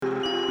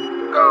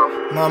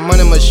My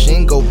money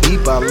machine go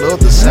beep, I love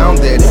the sound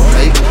that it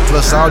make.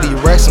 Plus all these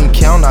racks I'm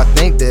count, I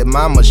think that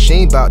my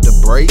machine bout to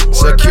break.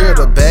 Secure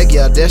the bag,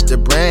 yeah, that's the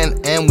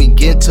brand, and we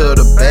get to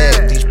the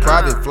bag. These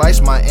private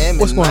flights, Miami.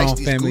 What's going nice, on,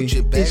 family?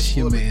 It's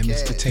your man,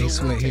 Mr. Tay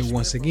Sweat here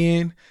once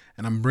again,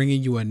 and I'm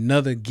bringing you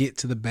another Get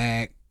to the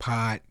Bag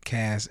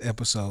podcast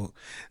episode.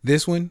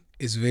 This one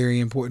is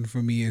very important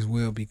for me as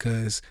well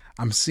because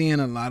I'm seeing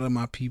a lot of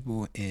my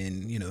people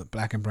in, the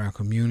black and brown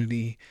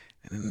community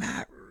and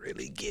not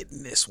really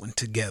getting this one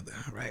together,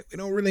 right? We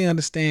don't really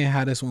understand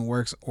how this one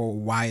works or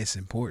why it's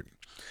important.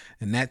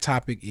 And that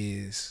topic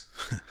is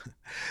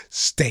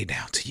stay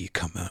down till you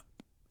come up.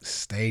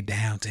 Stay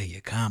down till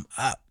you come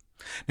up.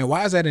 Now,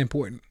 why is that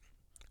important?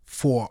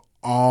 For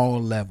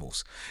all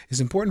levels. It's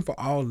important for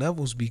all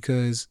levels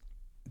because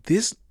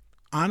this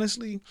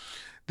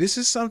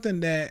is something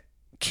that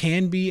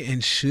can be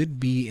and should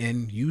be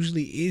and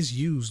usually is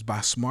used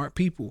by smart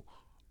people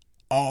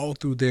all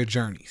through their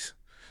journeys.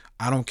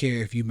 I don't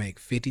care if you make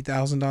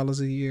 $50,000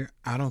 a year.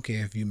 I don't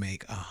care if you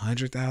make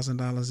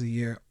 $100,000 a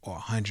year or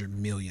 $100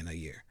 million a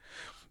year.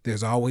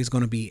 There's always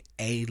going to be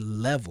a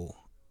level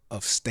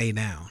of stay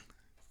down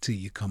till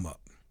you come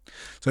up.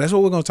 So that's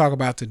what we're going to talk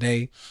about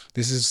today.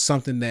 This is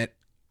something that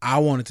I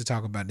wanted to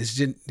talk about. This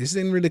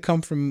didn't really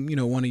come from,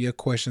 one of your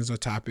questions or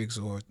topics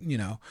or,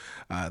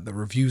 the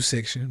review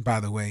section. By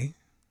the way,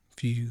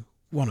 if you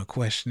want a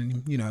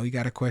question, you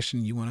got a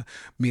question you want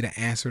me to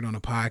answer it on a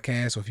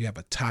podcast, or if you have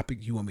a topic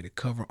you want me to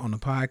cover on the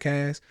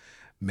podcast,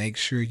 make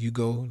sure you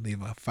go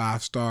leave a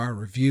 5-star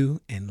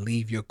review and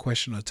leave your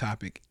question or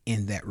topic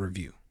in that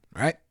review.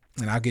 All right.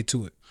 And I'll get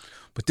to it.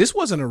 But this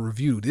wasn't a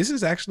review. This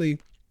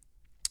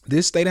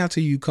stay down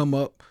till you come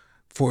up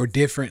for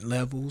different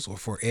levels or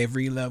for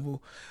every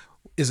level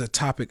is a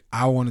topic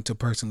I wanted to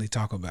personally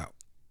talk about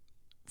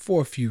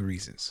for a few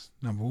reasons.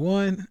 Number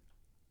one,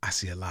 I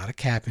see a lot of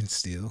capping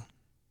still.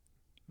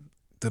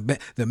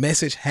 The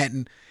message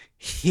hadn't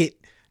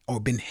hit or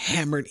been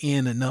hammered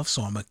in enough,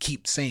 so I'm going to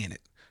keep saying it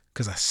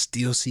because I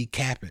still see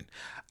capping.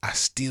 I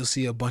still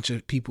see a bunch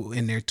of people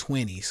in their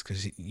 20s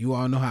because you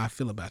all know how I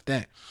feel about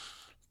that.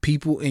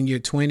 People in your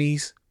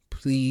 20s,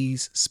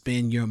 please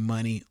spend your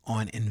money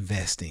on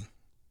investing.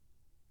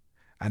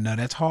 I know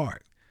that's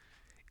hard.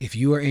 If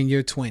you are in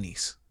your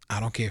 20s, I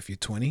don't care if you're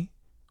 20,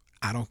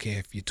 I don't care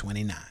if you're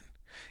 29.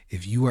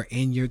 If you are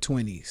in your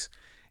 20s,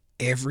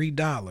 every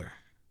dollar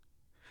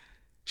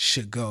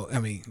should go.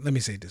 Let me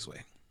say it this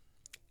way.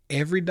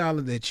 Every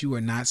dollar that you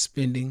are not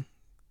spending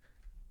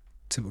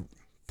to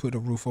put a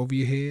roof over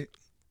your head,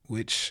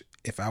 which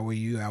if I were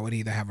you, I would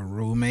either have a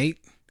roommate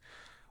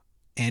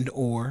and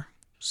or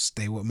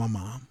stay with my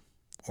mom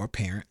or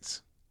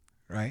parents,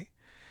 right?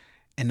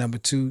 And number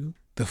two,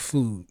 the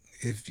food.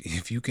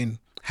 If you can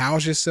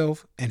house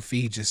yourself and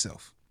feed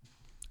yourself.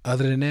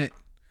 Other than that,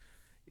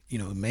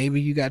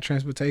 maybe you got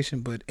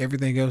transportation, but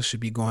everything else should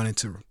be going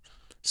into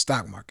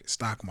stock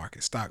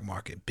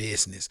market,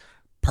 business,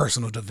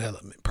 personal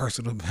development,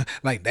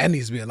 like that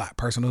needs to be a lot.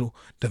 Personal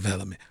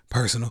development.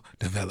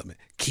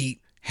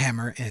 Keep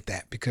hammering at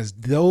that because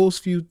those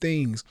few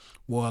things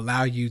will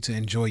allow you to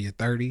enjoy your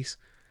 30s,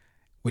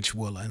 which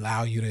will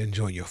allow you to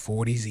enjoy your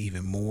 40s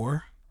even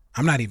more.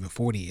 I'm not even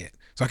 40 yet,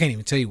 so I can't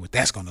even tell you what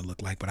that's going to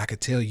look like, but I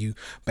could tell you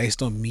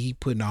based on me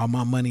putting all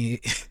my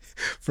money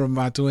from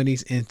my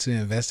 20s into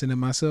investing in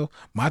myself,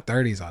 my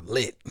 30s are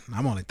lit.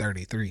 I'm only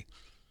 33,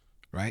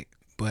 right?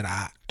 But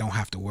I don't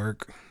have to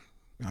work.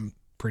 I'm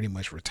pretty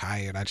much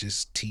retired. I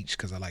just teach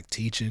because I like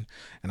teaching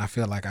and I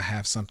feel like I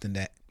have something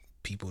that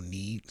people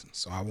need.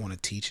 So I want to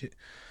teach it.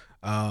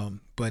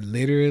 But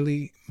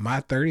literally my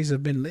 30s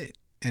have been lit.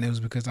 And it was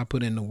because I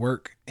put in the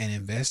work and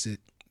invested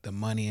the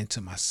money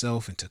into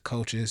myself, into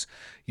coaches,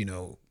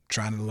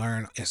 trying to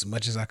learn as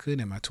much as I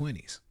could in my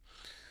 20s.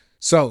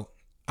 So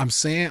I'm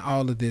saying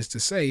all of this to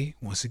say,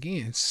 once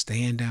again,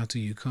 staying down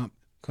till you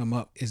come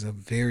up is a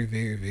very,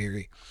 very,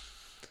 very,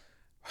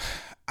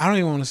 I don't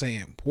even want to say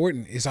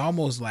important. It's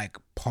almost like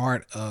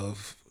part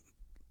of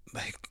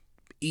like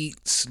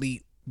eat,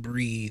 sleep,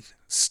 breathe,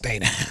 stay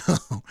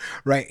down,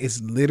 right?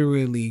 It's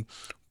literally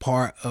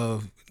part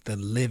of the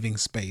living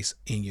space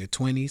in your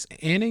 20s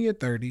and in your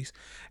 30s.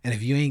 And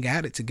if you ain't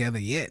got it together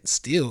yet,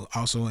 still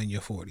also in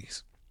your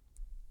 40s.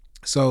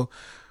 So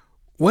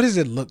what does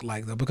it look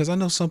like though? Because I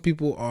know some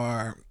people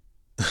are,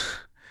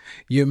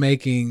 you're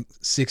making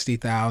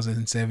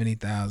 60,000,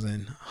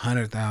 70,000,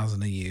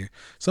 100,000 a year.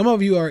 Some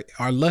of you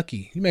are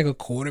lucky. You make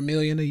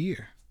 $250,000 a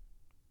year,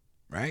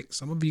 right?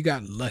 Some of you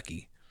got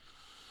lucky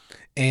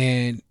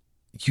and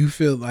you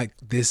feel like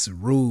this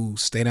rule,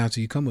 stay down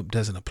till you come up,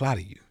 doesn't apply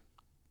to you.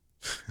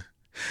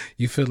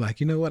 You feel like,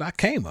 you know what? I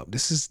came up.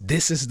 This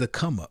is the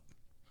come up,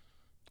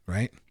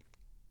 right?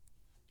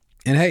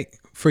 And hey,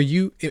 for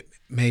you,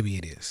 maybe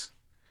it is.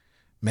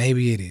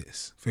 Maybe it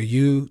is. For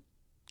you,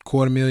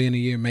 $250,000 a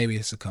year, maybe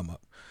it's a come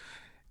up.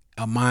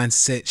 A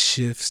mindset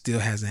shift still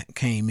hasn't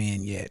came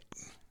in yet.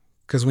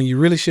 Because when you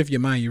really shift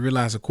your mind, you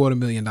realize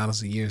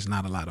 $250,000 a year is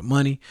not a lot of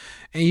money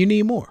and you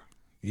need more.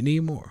 You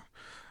need more.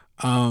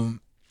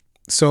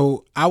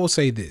 So I will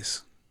say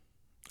this.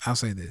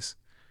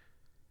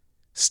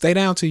 Stay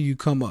down till you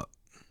come up.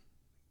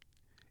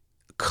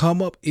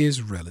 Come up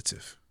is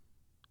relative.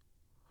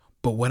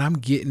 But what I'm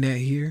getting at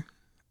here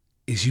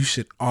is you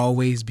should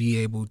always be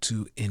able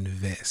to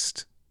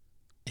invest.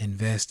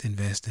 Invest.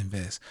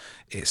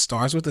 It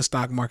starts with the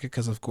stock market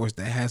because, of course,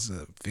 that has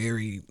a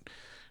very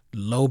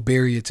low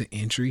barrier to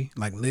entry.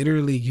 Like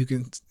literally, you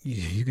can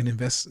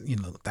invest,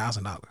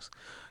 $1,000.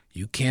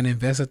 You can't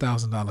invest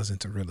 $1,000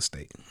 into real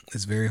estate.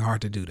 It's very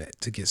hard to do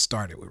that, to get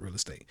started with real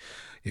estate.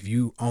 If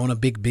you own a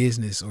big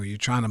business or you're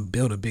trying to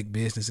build a big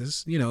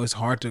business, it's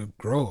hard to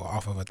grow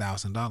off of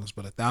 $1,000.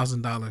 But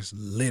 $1,000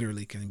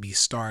 literally can be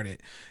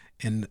started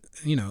in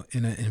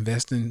an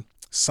investing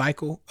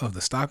cycle of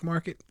the stock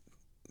market.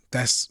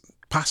 That's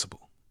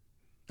possible.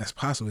 That's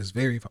possible. It's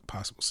very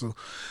possible. So,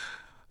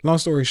 long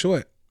story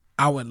short,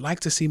 I would like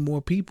to see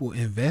more people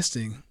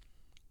investing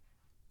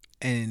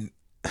and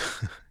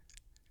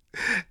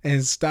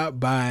and stop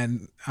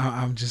buying.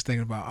 I'm just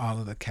thinking about all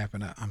of the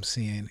capping I'm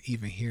seeing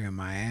even here in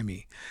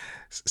Miami.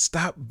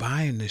 Stop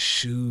buying the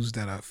shoes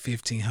that are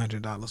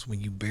 $1,500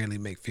 when you barely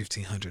make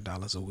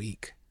 $1,500 a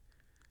week,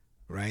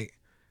 right?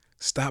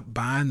 Stop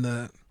buying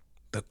the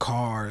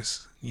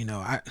cars.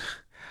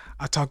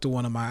 I talked to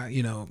one of my,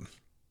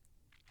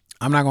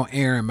 I'm not going to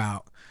air him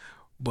out,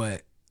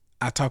 but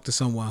I talked to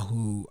someone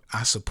who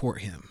I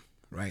support him,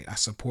 right? I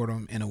support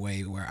him in a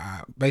way where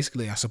I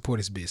support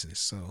his business.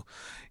 So,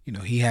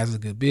 he has a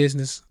good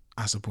business.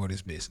 I support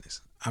his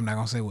business. I'm not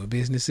going to say what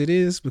business it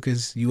is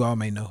because you all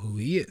may know who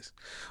he is,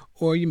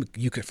 or you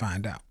could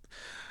find out.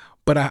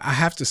 But I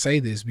have to say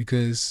this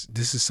because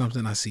this is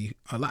something I see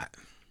a lot,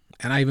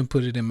 and I even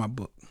put it in my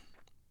book.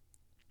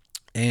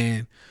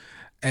 And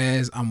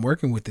as I'm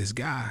working with this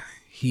guy,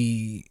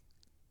 he's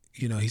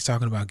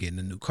talking about getting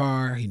a new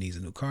car. He needs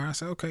a new car. I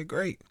said, okay,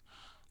 great.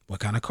 What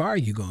kind of car are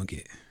you going to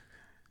get?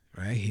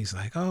 Right? He's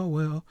like, oh,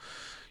 well,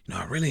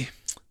 I really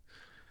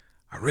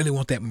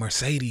want that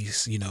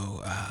Mercedes, GLE.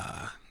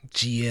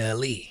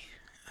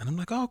 And I'm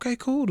like, oh, okay,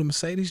 cool. The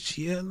Mercedes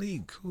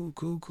GLE.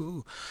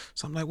 Cool.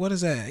 So I'm like, what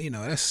is that?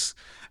 That's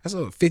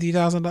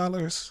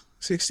 $50,000,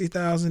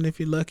 $60,000 if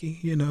you're lucky,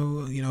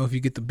 if you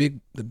get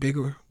the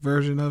bigger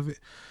version of it.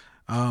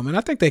 And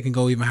I think they can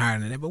go even higher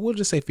than that, but we'll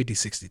just say 50,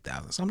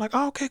 60,000. So I'm like,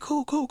 oh, okay,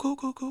 cool.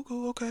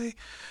 Okay.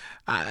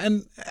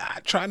 And I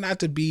try not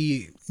to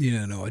be,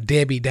 a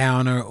Debbie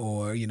Downer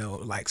or,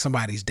 like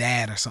somebody's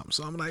dad or something.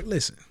 So I'm like,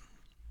 listen,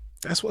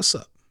 that's what's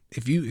up.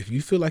 If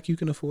you feel like you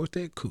can afford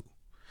that, cool.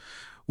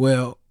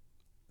 Well,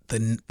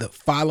 the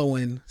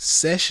following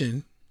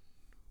session,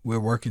 we're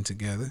working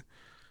together.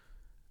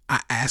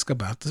 I ask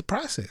about the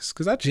process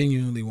because I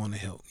genuinely want to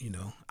help.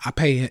 I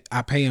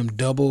pay him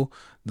double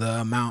the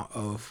amount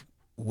of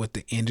what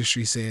the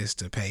industry says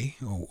to pay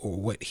or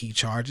what he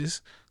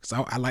charges.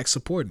 So I like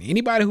supporting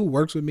anybody who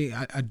works with me.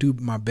 I do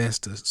my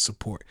best to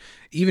support.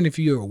 Even if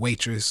you're a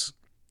waitress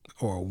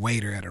or a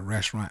waiter at a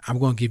restaurant, I'm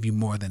going to give you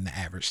more than the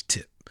average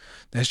tip.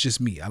 That's just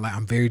me.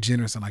 I'm very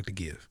generous. I like to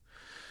give.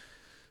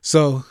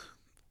 So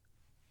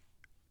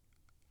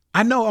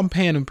I know I'm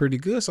paying him pretty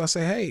good. So I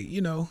say, hey,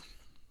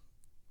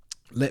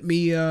 let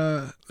me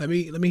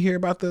hear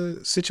about the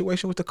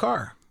situation with the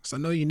car. So I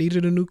know you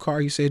needed a new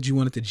car. You said you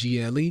wanted the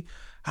GLE.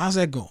 How's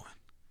that going?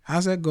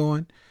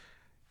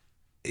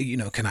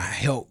 Can I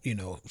help,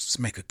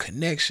 make a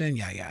connection,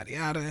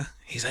 yada.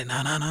 He's like,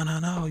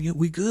 no,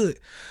 we good.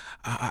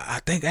 I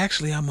think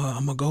actually I'm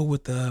gonna go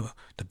with the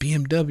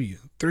BMW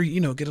 3,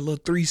 get a little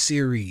 3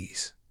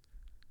 Series.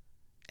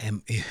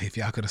 And if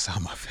y'all could have saw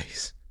my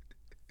face,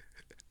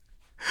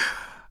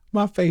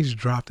 my face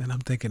dropped and I'm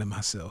thinking to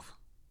myself,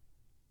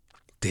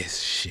 this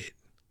shit.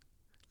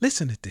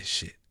 Listen to this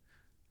shit.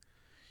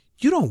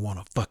 You don't want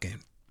a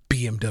fucking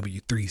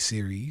BMW 3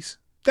 Series.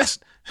 Let's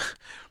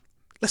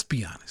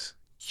be honest.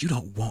 You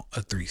don't want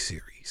a 3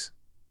 Series.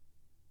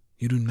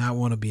 You do not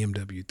want a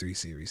BMW 3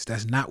 Series.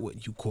 That's not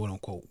what you quote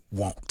unquote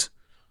want.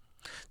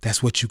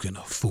 That's what you can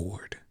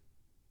afford.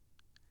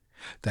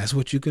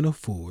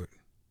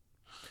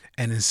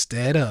 And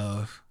instead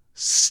of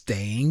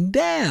staying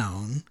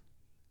down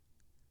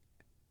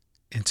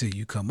until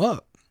you come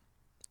up,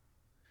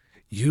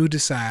 you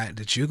decide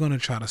that you're going to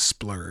try to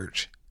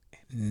splurge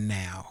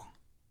now.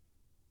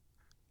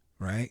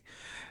 Right?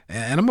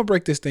 And I'm going to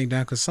break this thing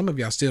down because some of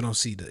y'all still don't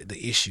see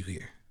the issue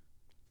here.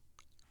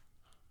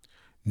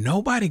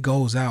 Nobody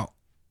goes out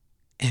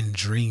and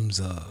dreams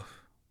of.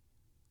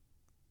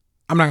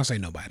 I'm not going to say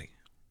nobody.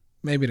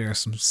 Maybe there are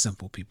some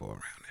simple people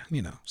around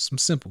there. Some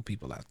simple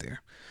people out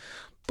there.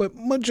 But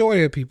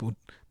majority of people,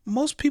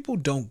 most people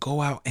don't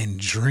go out and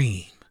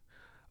dream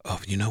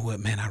of, you know what,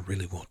 man, I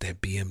really want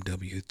that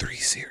BMW 3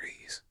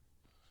 Series.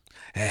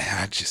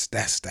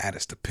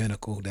 That's the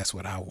pinnacle. That's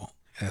what I want.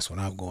 That's what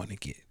I'm going to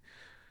get.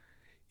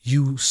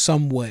 You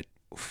somewhat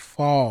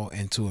fall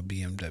into a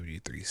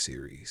BMW 3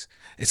 Series.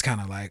 It's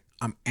kind of like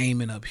I'm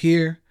aiming up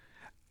here.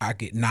 I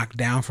get knocked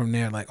down from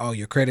there. Like, oh,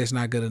 your credit's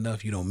not good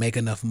enough. You don't make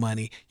enough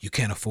money. You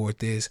can't afford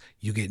this.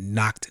 You get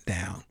knocked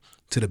down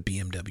to the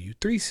BMW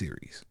 3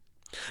 Series.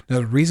 Now,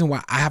 the reason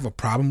why I have a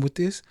problem with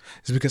this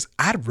is because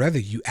I'd rather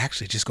you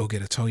actually just go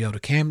get a Toyota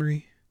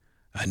Camry,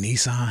 a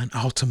Nissan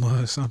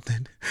Altima or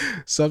something,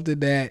 something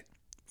that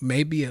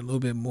may be a little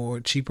bit more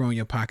cheaper on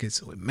your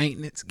pockets with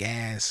maintenance,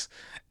 gas,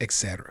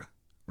 etc.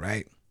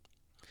 Right?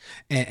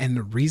 And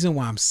the reason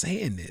why I'm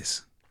saying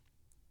this,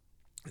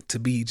 to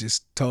be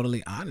just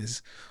totally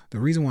honest, the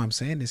reason why I'm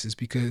saying this is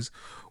because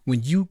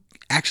when you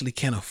actually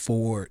can't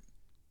afford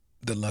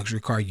the luxury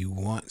car you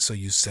want, so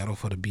you settle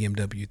for the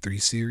BMW 3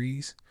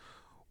 Series,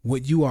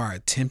 what you are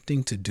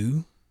attempting to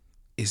do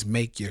is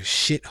make your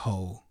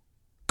shithole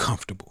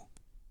comfortable.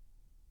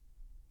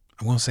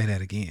 I'm going to say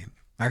that again.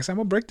 Like I said, I'm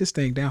going to break this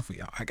thing down for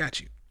y'all. I got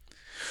you.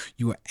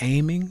 You are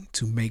aiming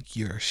to make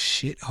your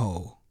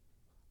shithole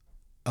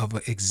of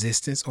an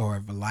existence or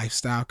of a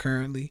lifestyle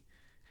currently,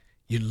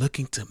 you're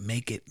looking to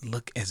make it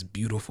look as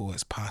beautiful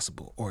as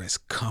possible or as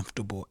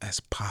comfortable as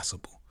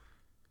possible.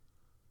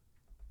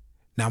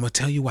 Now, I'm going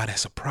to tell you why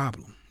that's a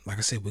problem. Like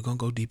I said, we're going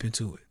to go deep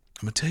into it.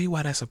 I'm going to tell you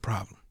why that's a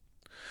problem.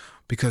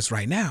 Because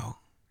right now,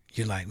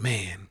 you're like,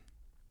 man,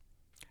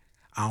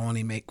 I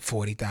only make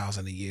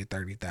 $40,000 a year,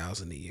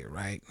 $30,000 a year,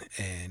 right?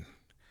 And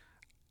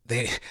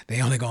they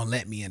only going to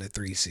let me in a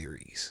 3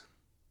 Series.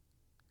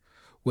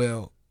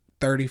 Well,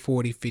 30,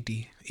 40,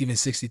 50, even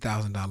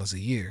 $60,000 a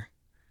year,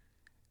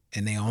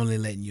 and they only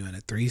letting you in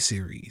a 3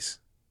 Series.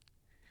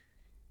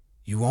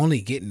 You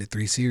only getting the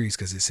 3 Series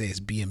because it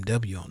says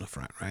BMW on the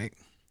front, right?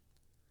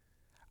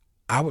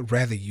 I would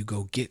rather you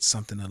go get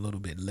something a little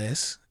bit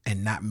less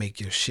and not make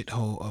your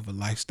shithole of a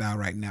lifestyle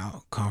right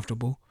now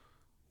comfortable.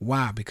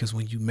 Why? Because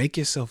when you make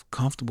yourself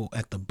comfortable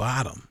at the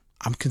bottom,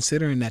 I'm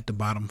considering that the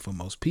bottom for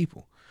most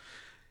people.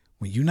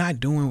 When you're not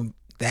doing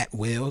that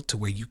well to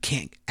where you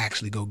can't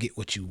actually go get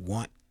what you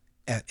want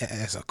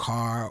as a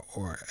car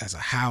or as a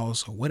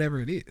house or whatever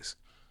it is,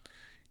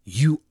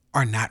 you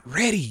are not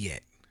ready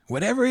yet.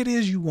 Whatever it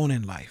is you want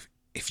in life,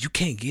 if you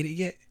can't get it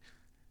yet,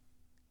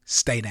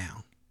 stay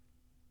down.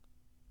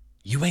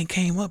 You ain't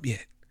came up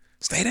yet.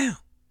 Stay down.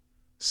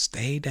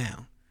 Stay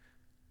down.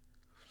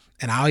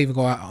 And I'll even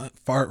go out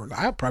far.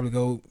 I'll probably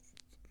go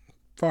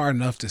far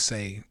enough to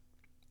say,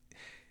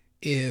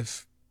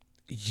 if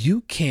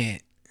you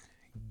can't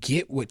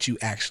get what you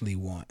actually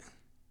want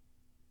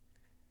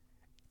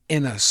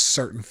in a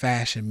certain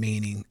fashion,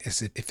 meaning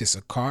if it's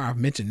a car, I've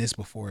mentioned this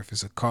before, if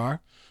it's a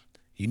car,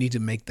 you need to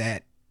make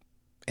that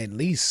at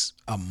least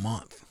a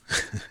month.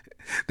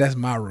 That's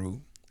my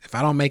rule. If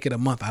I don't make it a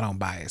month, I don't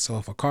buy it. So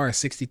if a car is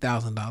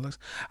 $60,000,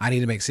 I need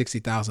to make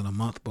 $60,000 a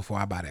month before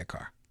I buy that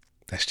car.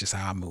 That's just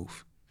how I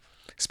move.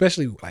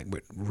 Especially like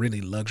with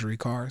really luxury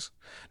cars.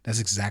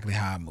 That's exactly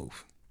how I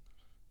move.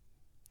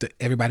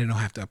 Everybody don't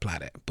have to apply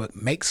that, but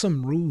make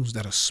some rules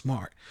that are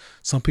smart.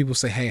 Some people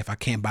say, hey, if I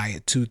can't buy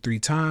it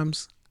 2-3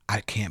 times,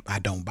 I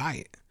don't buy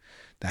it.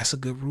 That's a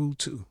good rule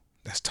too.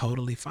 That's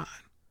totally fine.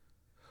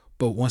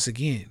 But once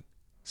again,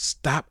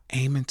 stop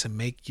aiming to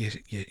make your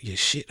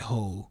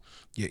shithole,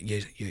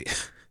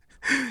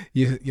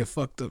 your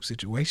fucked up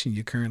situation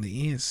you're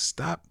currently in.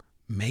 Stop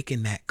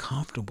making that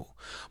comfortable,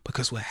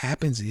 because what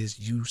happens is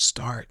you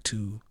start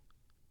to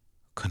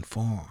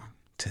conform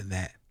to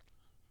that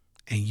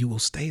and you will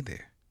stay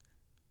there.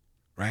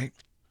 Right?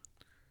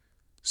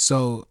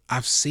 So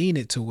I've seen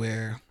it to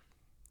where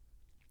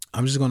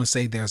I'm just going to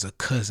say there's a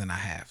cousin I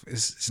have.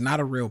 It's not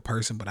a real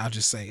person, but I'll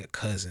just say a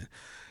cousin,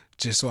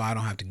 just so I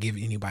don't have to give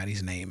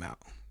anybody's name out.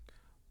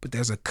 But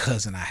there's a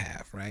cousin I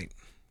have, right?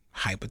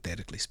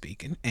 Hypothetically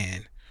speaking.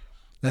 And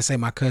let's say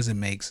my cousin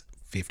makes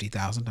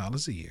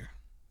 $50,000 a year,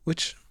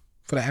 which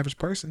for the average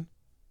person,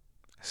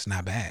 it's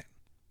not bad.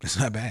 It's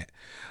not bad.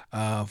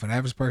 For the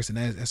average person,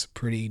 that's a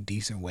pretty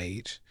decent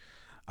wage.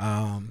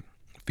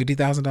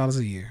 $50,000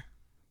 a year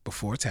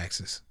before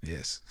taxes.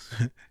 Yes.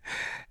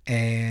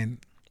 And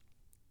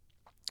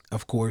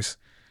of course,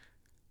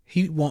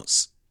 he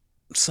wants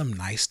some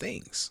nice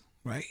things,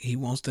 right? He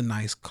wants the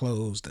nice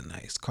clothes, the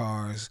nice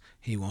cars.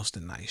 He wants the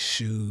nice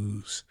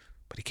shoes,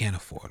 but he can't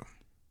afford them.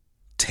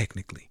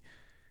 Technically,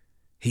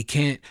 he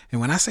can't. And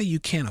when I say you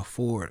can't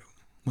afford,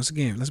 once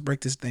again, let's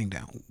break this thing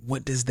down.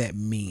 What does that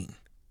mean?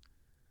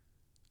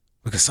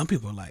 Because some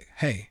people are like,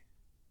 hey,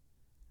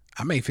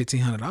 I made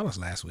 $1,500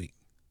 last week.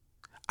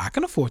 I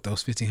can afford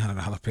those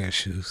 $1,500 pair of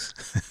shoes.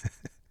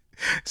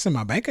 It's in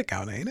my bank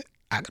account, ain't it?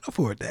 I can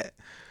afford that.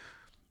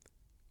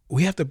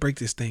 We have to break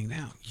this thing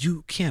down.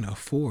 You can't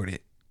afford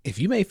it. If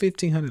you made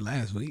 $1,500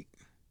 last week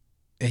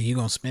and you're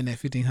going to spend that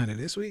 $1,500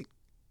 this week,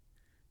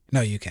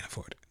 no, you can't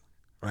afford it,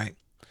 right?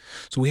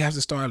 So we have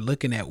to start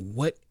looking at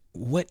what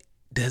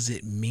does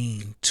it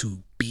mean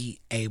to be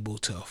able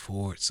to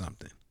afford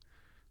something.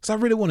 So I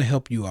really want to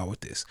help you out with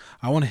this.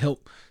 I want to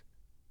help.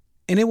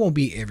 And it won't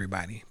be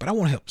everybody, but I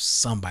want to help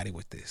somebody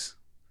with this.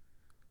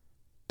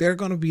 There are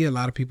going to be a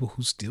lot of people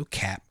who still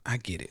cap. I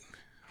get it,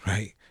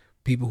 right?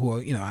 People who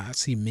are, I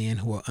see men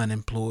who are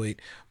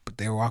unemployed, but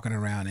they're walking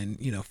around in,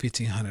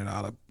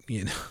 $1,500,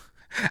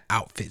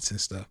 outfits and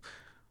stuff.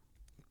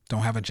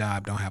 Don't have a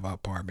job, don't have an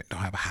apartment,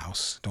 don't have a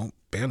house,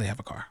 barely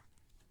have a car,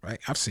 right?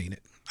 I've seen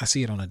it. I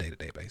see it on a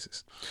day-to-day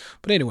basis.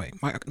 But anyway,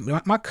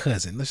 my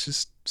cousin, let's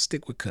just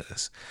stick with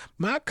cuz.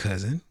 My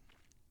cousin,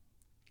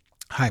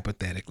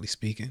 hypothetically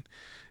speaking,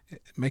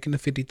 making the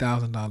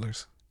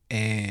 $50,000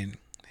 And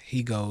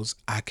he goes,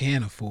 I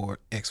can't afford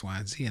X, Y,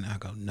 and Z. And I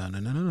go, no, no,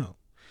 no, no, no.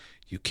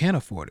 You can't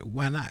afford it.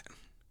 Why not?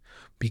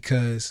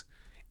 Because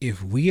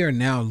if we are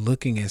now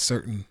looking at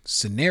certain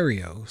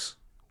scenarios,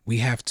 we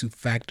have to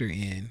factor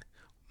in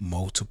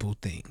multiple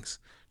things.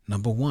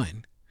 Number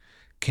one,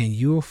 can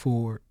you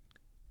afford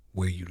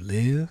where you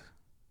live,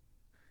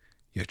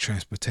 your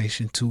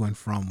transportation to and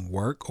from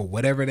work, or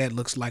whatever that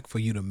looks like for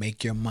you to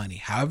make your money?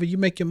 However you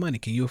make your money,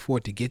 can you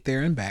afford to get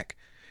there and back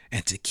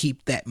and to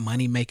keep that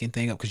money making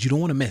thing up? Because you don't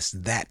want to mess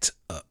that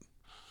up,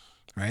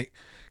 right?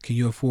 Can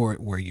you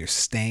afford where you're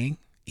staying,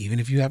 even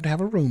if you have to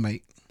have a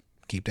roommate?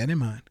 Keep that in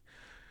mind.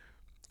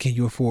 Can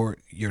you afford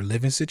your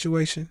living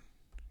situation,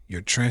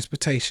 your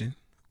transportation,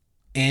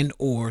 and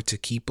or to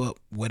keep up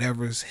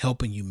whatever's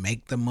helping you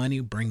make the money,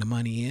 bring the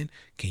money in?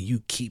 Can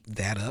you keep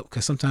that up?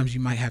 Because sometimes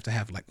you might have to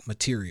have like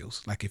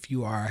materials. Like if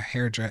you are a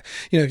hairdresser,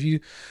 if you,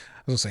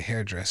 I was gonna say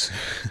hairdresser.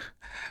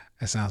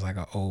 That sounds like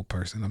an old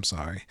person. I'm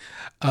sorry.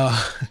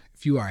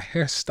 If you are a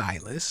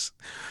hairstylist,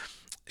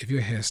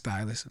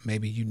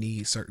 maybe you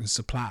need certain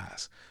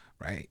supplies,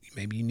 right?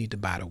 Maybe you need to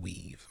buy the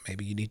weave.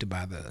 Maybe you need to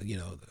buy the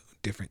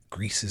different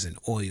greases and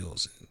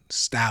oils and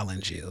styling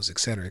gels, et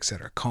cetera,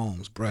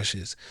 combs,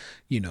 brushes,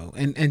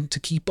 and to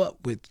keep up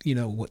with,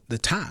 what the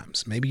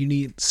times. Maybe you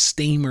need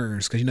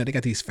steamers because, they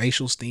got these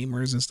facial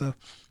steamers and stuff.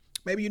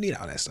 Maybe you need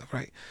all that stuff,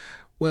 right?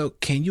 Well,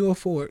 can you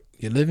afford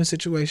your living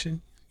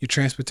situation, your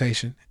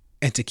transportation,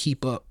 and to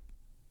keep up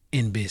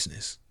in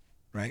business,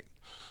 right?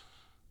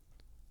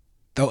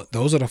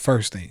 Those are the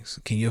first things.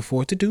 Can you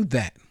afford to do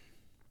that?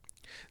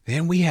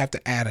 Then we have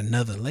to add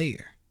another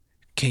layer.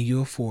 Can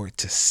you afford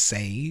to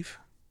save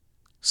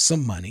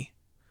some money?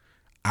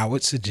 I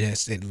would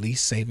suggest at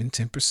least saving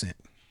 10%,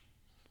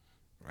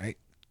 right?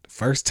 The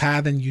first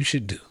tithing you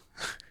should do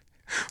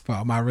for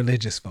all my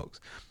religious folks.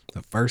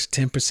 The first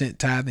 10%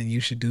 tithing you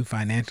should do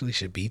financially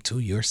should be to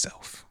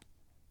yourself,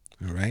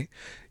 all right?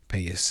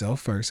 Pay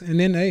yourself first. And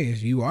then, hey,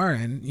 if you are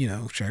in,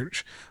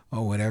 church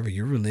or whatever,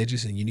 you're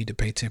religious and you need to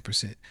pay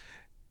 10%,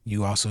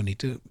 you also need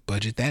to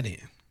budget that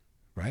in,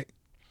 right?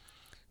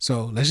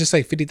 So let's just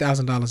say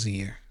 $50,000 a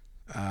year.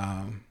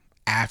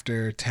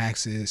 After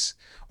taxes,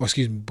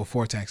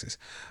 before taxes.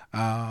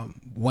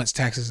 Once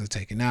taxes are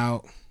taken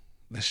out,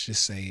 let's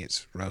just say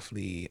it's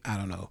roughly,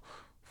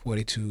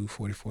 42,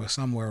 44,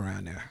 somewhere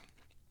around there.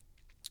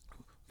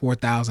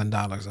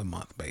 $4,000 a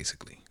month,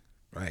 basically,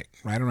 right?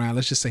 Right around,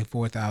 let's just say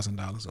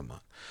 $4,000 a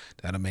month.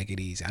 That'll make it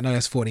easy. I know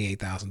that's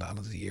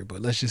 $48,000 a year,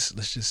 but let's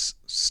just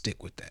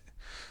stick with that.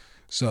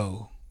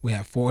 So we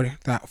have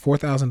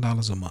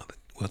 $4,000 a month.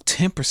 Well,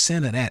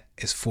 10% of that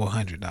is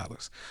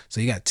 $400.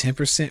 So you got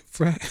 10%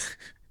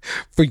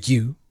 for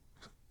you,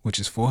 which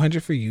is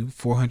 $400 for you,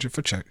 $400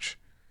 for church.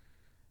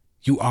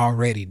 You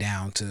already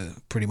down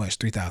to pretty much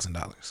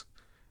 $3,000,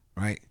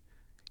 right?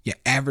 Your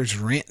average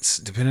rents,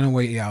 depending on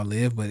where y'all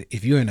live, but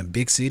if you're in a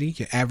big city,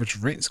 your average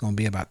rent is going to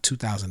be about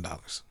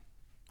 $2,000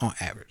 on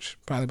average.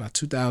 Probably about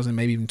 $2,000,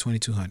 maybe even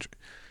 $2,200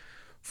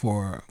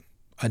 for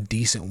a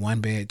decent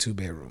 1-bed,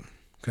 2-bedroom.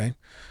 Okay,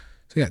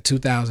 so you got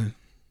 $2,000.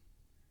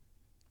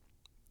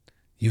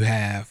 You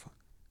have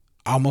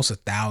almost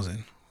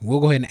 $1,000. We'll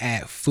go ahead and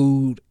add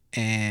food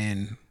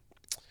and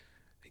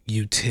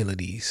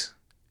utilities.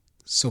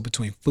 So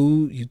between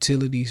food,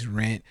 utilities,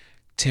 rent,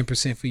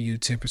 10% for you,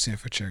 10%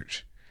 for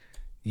church,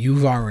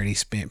 you've already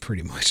spent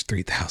pretty much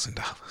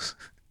 $3,000,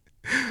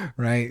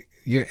 right?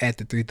 You're at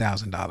the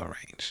 $3,000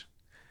 range.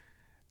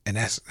 And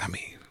that's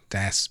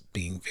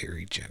being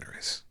very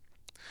generous.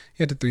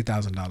 You're at the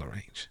 $3,000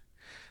 range.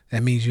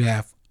 That means you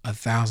have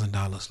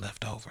 $1,000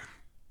 left over.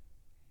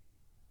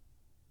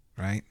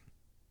 Right?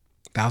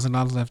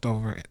 $1,000 left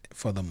over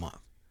for the month.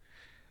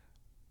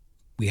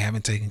 We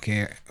haven't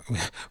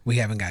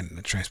gotten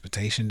the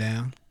transportation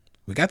down.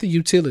 We got the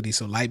utilities,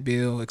 so light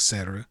bill,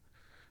 etc.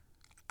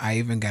 I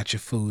even got your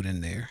food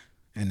in there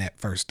in that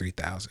first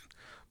 $3,000.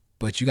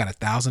 But you got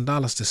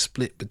 $1,000 to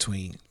split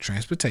between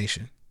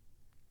transportation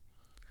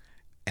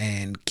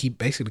and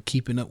basically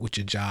keeping up with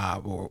your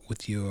job or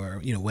with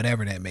your,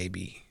 whatever that may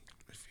be.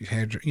 If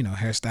you're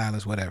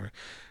hairstylist, whatever.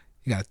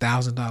 You got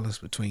 $1,000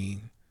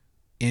 between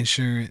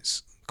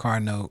insurance, car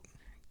note,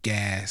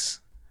 gas,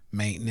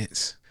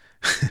 maintenance,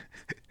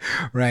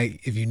 right?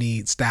 If you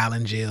need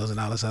styling gels and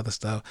all this other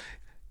stuff,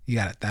 you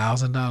got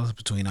 $1,000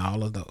 between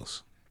all of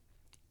those.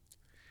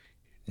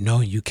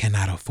 No, you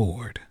cannot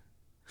afford.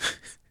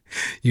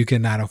 You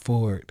cannot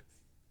afford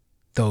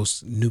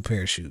those new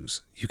pair of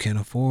shoes. You can't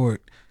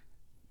afford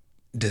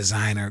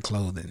designer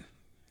clothing.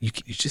 You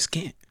just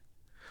can't.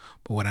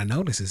 But what I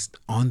notice is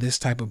on this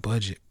type of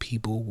budget,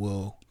 people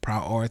will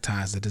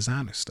prioritize the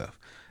designer stuff.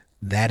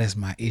 That is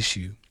my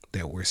issue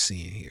that we're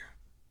seeing here,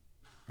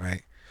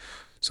 right?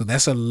 So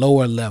that's a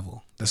lower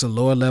level. That's a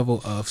lower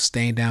level of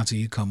staying down till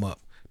you come up.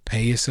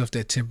 Pay yourself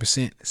that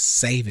 10%.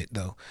 Save it,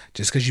 though.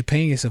 Just because you're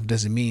paying yourself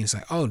doesn't mean it's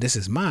like, oh, this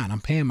is mine.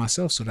 I'm paying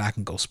myself so that I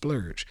can go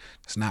splurge.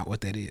 That's not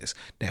what that is.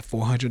 That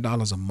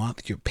 $400 a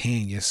month you're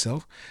paying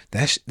yourself,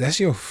 that's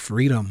your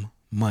freedom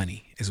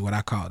money is what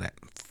I call that.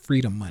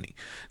 Freedom money.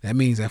 That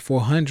means that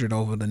 $400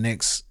 over the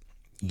next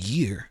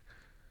year,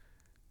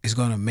 is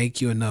going to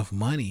make you enough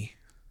money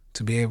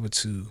to be able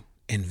to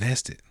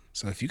invest it.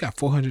 So if you got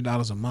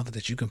 $400 a month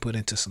that you can put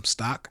into some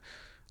stock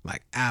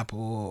like Apple,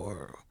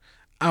 or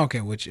I don't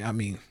care what I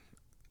mean,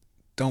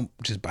 don't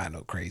just buy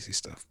no crazy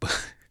stuff,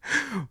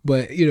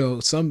 but you know,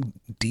 some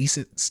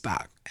decent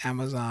stock,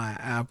 Amazon,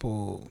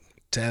 Apple,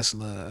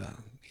 Tesla,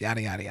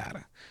 yada yada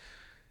yada.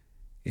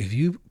 If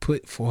you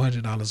put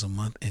 $400 a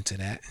month into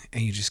that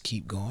and you just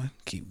keep going,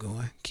 keep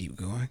going, keep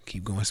going,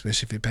 keep going,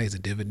 especially if it pays a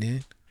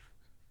dividend,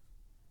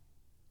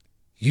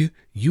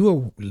 you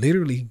are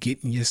literally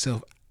getting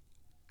yourself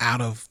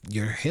out of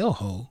your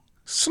hellhole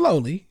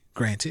slowly,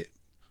 granted,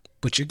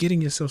 but you're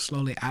getting yourself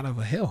slowly out of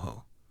a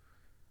hellhole.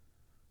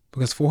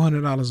 Because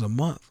 $400 a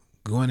month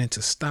going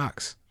into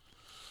stocks,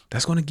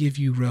 that's going to give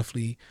you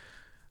roughly,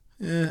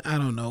 I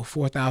don't know,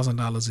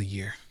 $4,000 a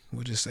year.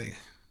 We'll just say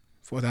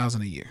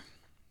 $4,000 a year.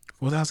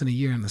 $4,000 a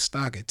year in the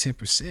stock at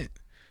 10%.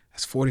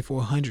 That's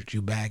 $4,400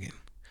 you bagging,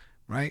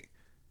 right?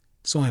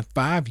 So in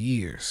 5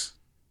 years,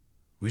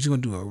 we're just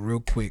gonna do a real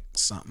quick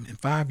something. In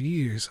 5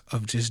 years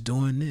of just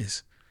doing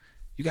this,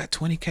 you got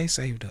 $20K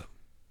saved up.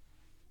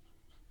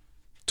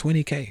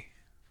 $20K.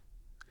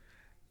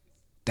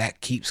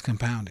 That keeps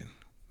compounding.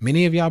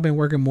 Many of y'all been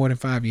working more than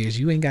 5 years.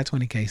 You ain't got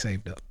 $20K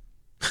saved up.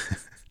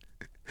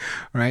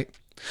 Right?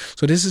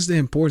 So this is the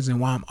importance and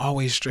why I'm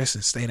always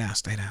stressing, stay down,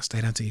 stay down, stay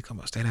down till you come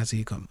up, stay down till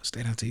you come up,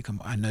 stay down till you come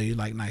up. I know you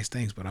like nice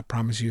things, but I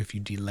promise you, if you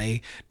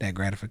delay that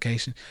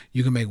gratification,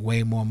 you can make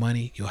way more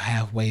money. You'll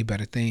have way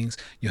better things.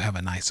 You'll have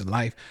a nicer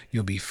life.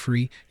 You'll be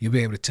free. You'll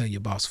be able to tell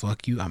your boss,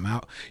 fuck you, I'm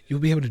out.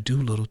 You'll be able to do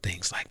little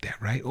things like that,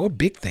 right? Or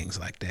big things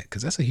like that,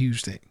 because that's a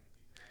huge thing.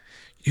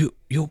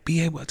 You'll be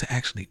able to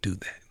actually do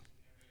that.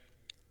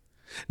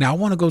 Now I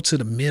want to go to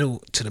the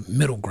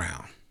middle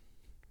ground.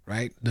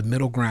 Right? The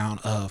middle ground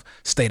of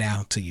stay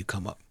down till you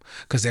come up.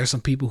 Because there's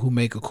some people who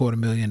make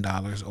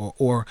 $250,000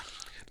 or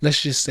let's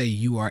just say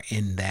you are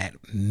in that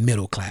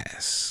middle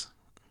class,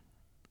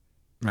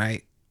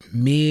 right?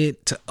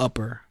 Mid to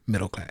upper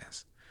middle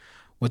class.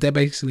 What that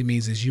basically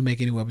means is you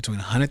make anywhere between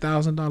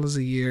 $100,000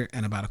 a year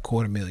and about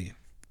 $250,000,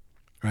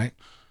 right?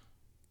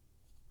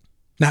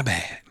 Not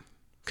bad.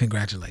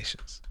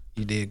 Congratulations.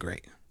 You did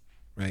great,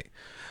 right?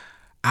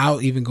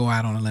 I'll even go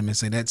out on a limb and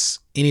say that's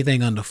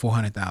anything under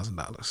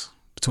 $400,000.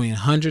 Between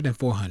 100 and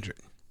 400.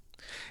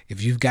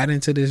 If you've got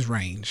into this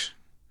range,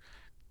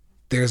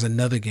 there's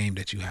another game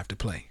that you have to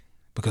play.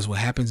 Because what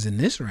happens in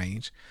this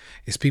range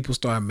is people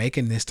start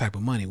making this type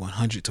of money,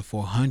 100 to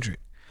 400,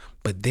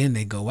 but then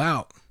they go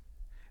out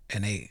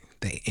and they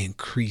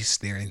increase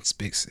their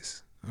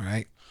expenses. All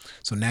right.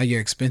 So now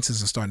your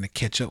expenses are starting to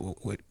catch up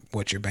with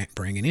what you're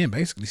bringing in,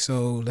 basically.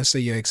 So let's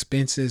say your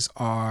expenses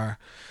are,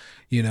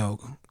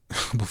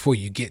 before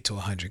you get to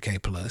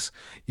 100K plus,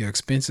 your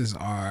expenses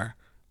are,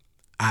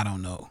 I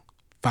don't know,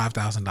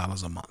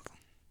 $5,000 a month,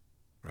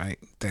 right?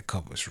 That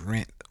covers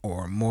rent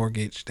or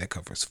mortgage. That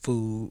covers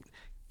food,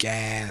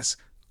 gas,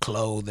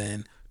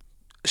 clothing,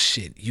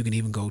 shit. You can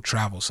even go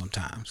travel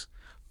sometimes.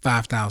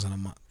 $5,000 a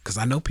month. Because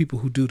I know people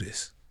who do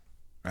this,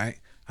 right?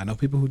 I know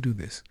people who do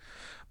this.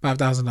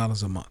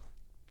 $5,000 a month.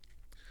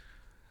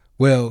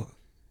 Well,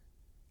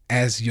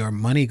 as your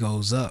money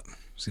goes up,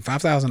 see,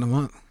 $5,000 a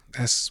month,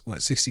 that's what,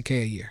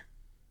 $60K a year,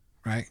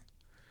 right?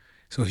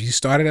 So if you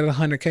started at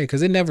 100K,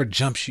 because it never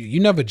jumps you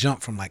never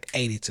jump from like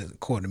 80 to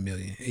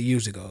 $250,000. It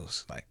usually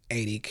goes like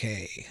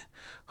 80K,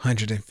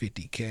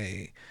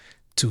 150K,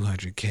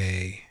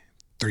 200K,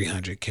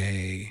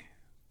 300K,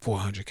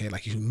 400K.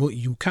 Like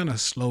you kind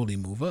of slowly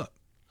move up.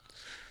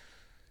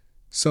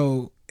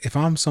 So if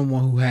I'm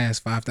someone who has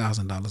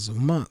 $5,000 a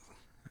month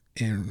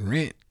in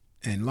rent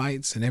and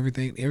lights and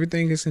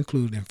everything is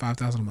included in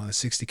 $5,000 a month,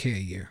 $60K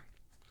a year.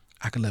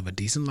 I can live a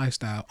decent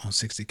lifestyle on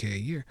 $60K a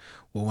year.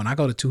 Well, when I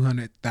go to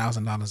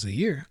 $200,000 a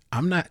year,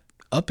 I'm not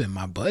upping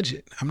my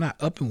budget. I'm not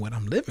upping what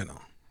I'm living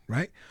on,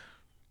 right?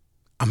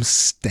 I'm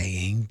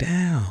staying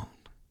down.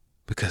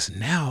 Because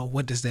now,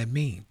 what does that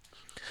mean?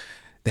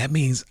 That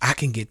means I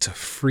can get to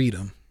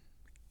freedom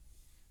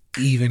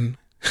even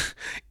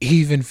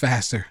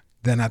faster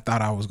than I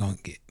thought I was going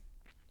to get.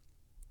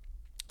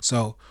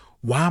 So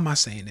why am I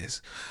saying this?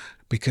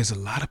 Because a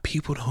lot of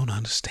people don't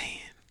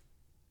understand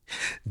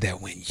that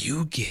when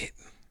you get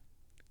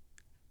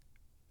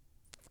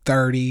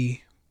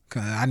 30,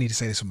 I need to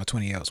say this for my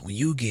 20-year-olds, when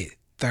you get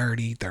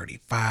 30,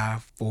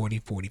 35, 40,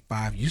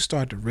 45, you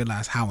start to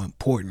realize how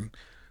important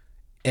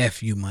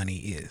FU money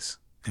is.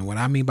 And what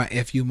I mean by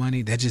FU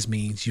money, that just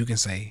means you can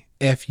say,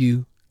 F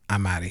you,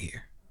 I'm out of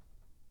here.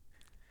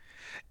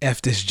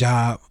 F this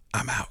job,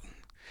 I'm out.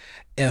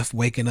 F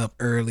waking up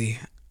early,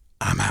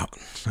 I'm out.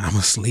 I'm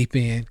gonna sleep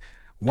in.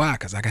 Why?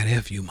 Because I got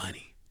FU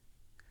money.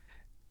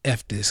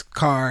 F this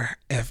car,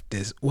 F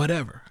this,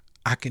 whatever.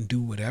 I can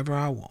do whatever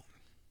I want.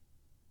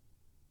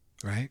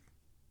 Right?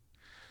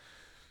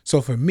 So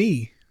for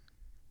me,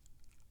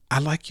 I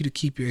like you to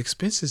keep your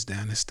expenses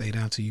down and stay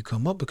down till you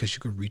come up, because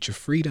you can reach your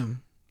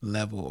freedom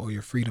level or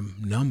your freedom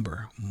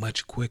number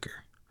much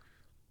quicker.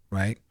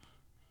 Right?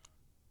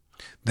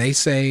 They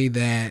say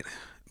that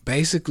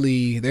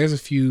basically there's a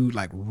few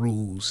like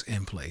rules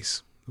in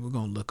place.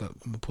 I'm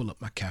gonna pull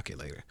up my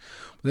calculator.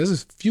 There's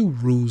a few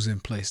rules in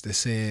place that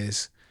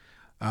says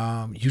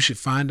you should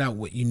find out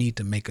what you need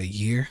to make a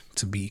year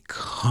to be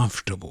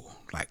comfortable,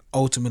 like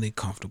ultimately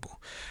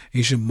comfortable.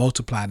 You should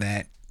multiply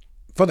that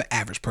for the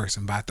average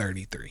person by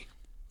 33.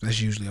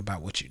 That's usually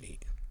about what you need,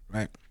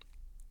 right?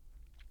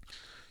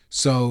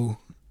 So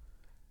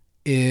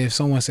if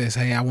someone says,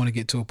 hey, I want to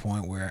get to a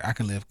point where I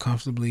can live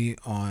comfortably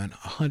on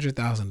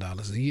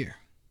 $100,000 a year,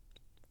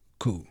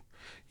 cool.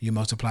 You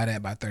multiply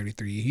that by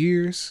 33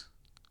 years,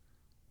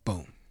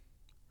 boom,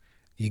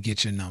 you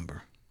get your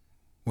number.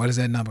 What is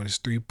that number? It's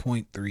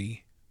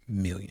 3.3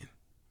 million,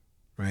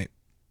 right?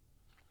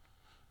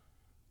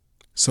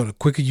 So the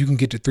quicker you can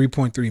get to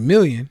 3.3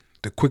 million,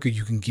 the quicker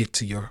you can get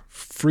to your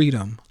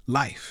freedom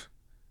life.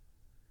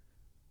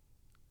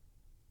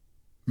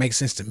 Makes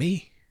sense to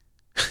me.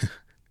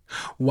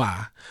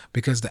 Why?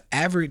 Because the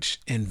average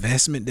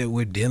investment that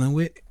we're dealing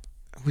with,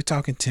 we're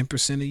talking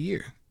 10% a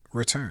year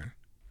return.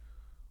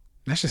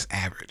 That's just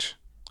average.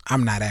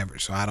 I'm not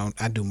average, so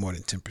I do more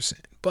than 10%.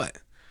 But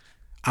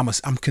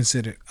I'm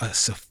considered a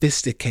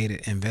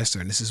sophisticated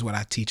investor, and this is what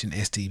I teach in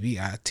STB.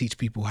 I teach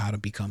people how to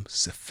become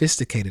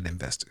sophisticated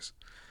investors.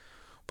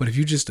 But if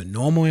you're just a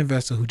normal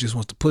investor who just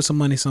wants to put some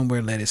money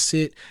somewhere, let it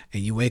sit,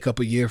 and you wake up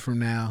a year from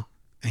now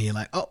and you're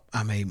like, oh,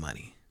 I made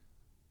money.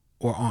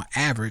 Or on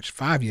average,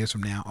 5 years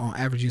from now, on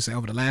average, you say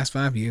over the last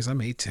 5 years, I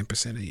made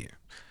 10% a year.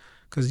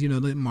 Because,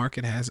 the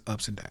market has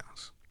ups and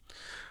downs.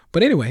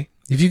 But anyway,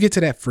 if you get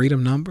to that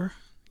freedom number,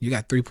 you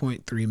got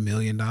 $3.3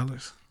 million.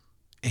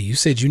 And you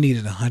said you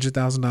needed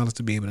 $100,000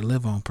 to be able to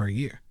live on per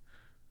year,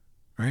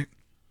 right?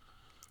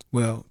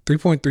 Well,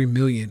 3.3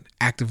 million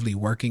actively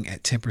working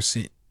at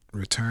 10%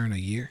 return a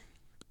year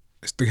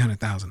is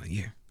 $300,000 a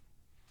year,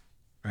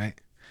 right?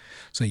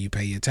 So you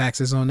pay your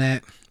taxes on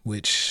that,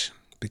 which,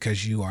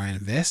 because you are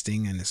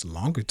investing and it's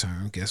longer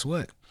term, guess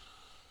what?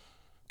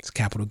 It's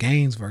capital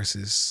gains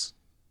versus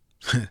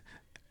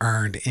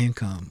earned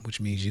income,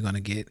 which means you're going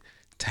to get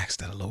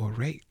taxed at a lower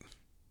rate,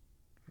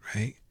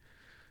 right?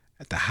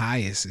 At the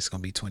highest, it's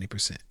going to be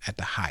 20%. At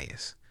the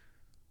highest.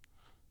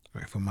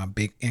 Right? For my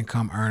big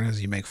income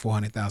earners, you make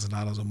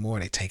 $400,000 or more,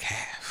 they take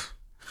half.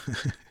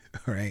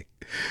 Right?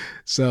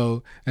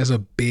 So that's a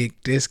big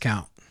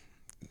discount.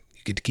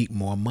 You get to keep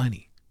more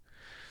money.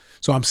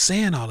 So I'm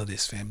saying all of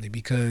this, family,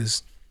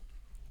 because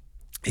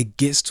it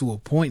gets to a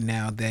point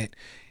now that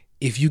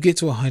if you get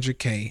to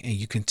 100K and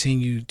you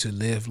continue to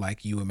live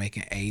like you were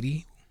making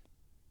 80,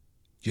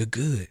 you're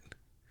good.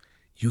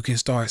 You can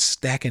start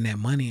stacking that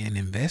money and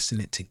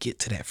investing it to get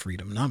to that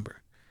freedom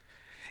number.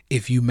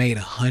 If you made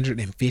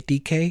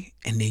 150K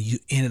and then you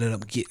ended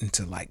up getting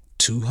to like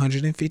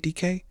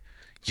 250K,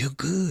 you're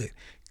good.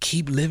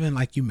 Keep living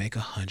like you make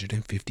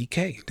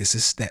 150K. This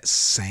is that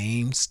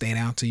same stay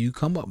down till you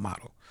come up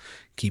model.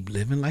 Keep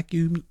living like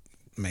you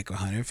make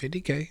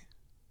 150K.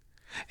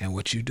 And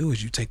what you do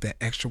is you take that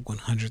extra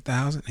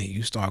 100,000 and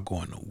you start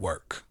going to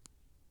work.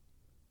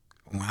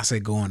 When I say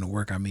going to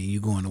work, I mean you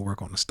going to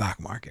work on the stock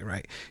market,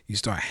 right? You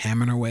start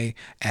hammering away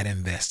at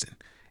investing.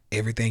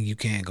 Everything you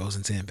can goes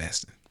into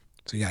investing.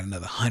 So you got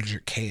another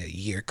 100K a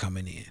year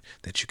coming in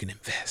that you can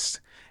invest.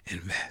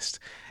 And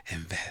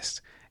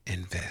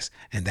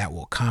that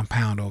will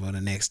compound over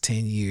the next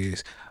 10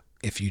 years.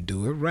 If you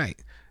do it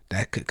right,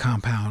 that could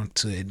compound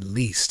to at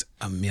least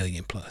 $1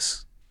 million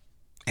plus.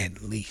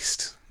 At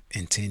least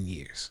in 10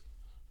 years.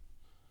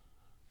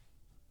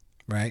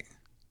 Right?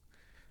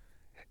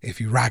 If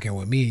you're rocking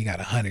with me, you got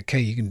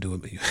 100K, you can do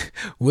it.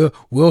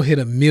 We'll hit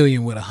 $1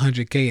 million with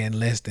 100K in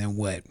less than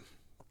what?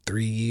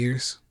 3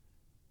 years?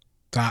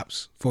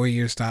 Tops, 4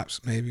 years tops,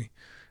 maybe.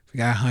 If you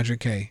got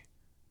 100K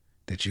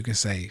that you can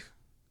save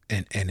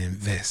and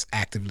invest,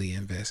 actively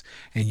invest,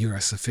 and you're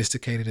a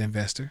sophisticated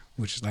investor,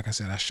 which is, like I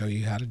said, I show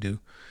you how to do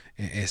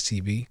in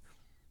STB,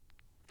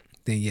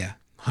 then yeah,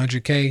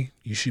 100K,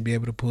 you should be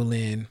able to pull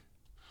in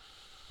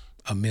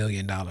 $1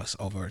 million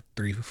over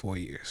 3 or 4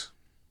 years.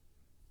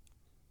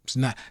 It's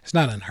not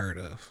unheard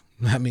of.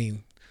 I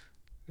mean,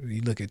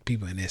 you look at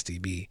people in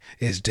STB,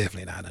 it's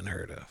definitely not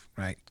unheard of,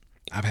 right?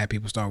 I've had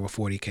people start with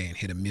 40K and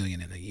hit $1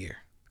 million in a year.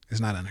 It's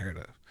not unheard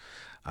of.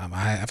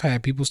 I've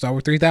had people start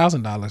with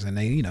 $3,000 and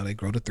they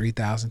grow to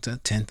 3,000 to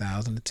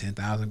 10,000 to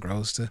 10,000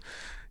 grows to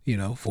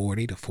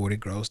 40 to 40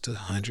 grows to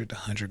 100 to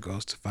 100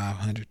 grows to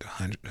 500 to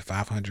 100 to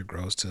 500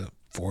 grows to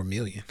 4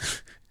 million.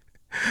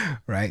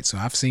 Right? So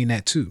I've seen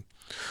that too.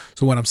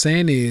 So what I'm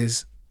saying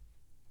is,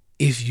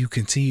 if you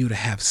continue to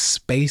have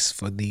space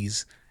for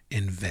these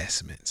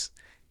investments,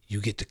 you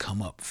get to come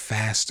up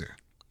faster.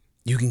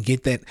 You can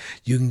get that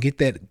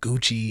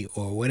Gucci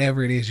or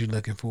whatever it is you're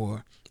looking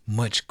for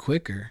much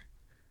quicker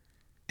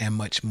and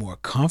much more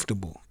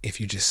comfortable if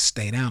you just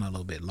stay down a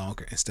little bit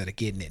longer instead of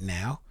getting it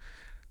now.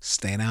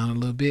 Stay down a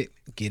little bit,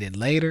 get it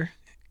later,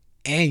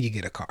 and you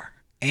get a car,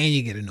 and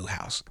you get a new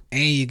house,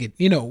 and you get,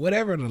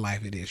 whatever the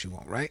life it is you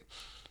want, right?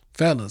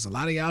 Fellas, a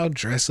lot of y'all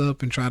dress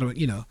up and try to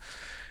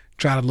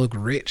look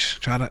rich,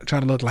 try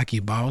to look like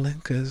you balling,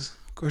 because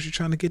of course you're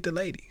trying to get the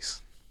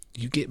ladies.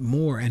 You get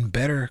more and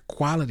better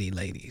quality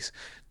ladies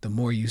the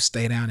more you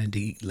stay down and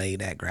delay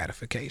that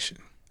gratification.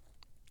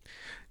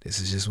 This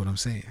is just what I'm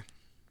saying,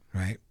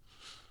 right?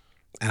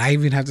 And I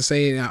even have to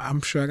say,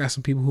 I'm sure I got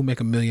some people who make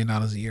 $1 million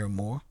a year or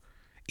more.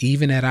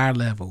 Even at our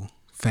level,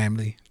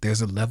 family,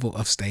 there's a level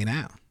of stay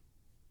down.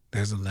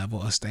 There's a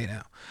level of stay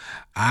down.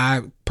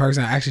 I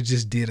personally actually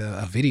just did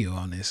a video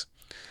on this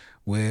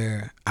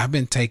where I've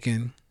been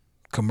taking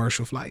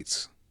commercial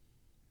flights,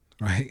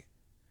 right?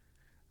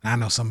 And I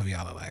know some of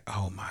y'all are like,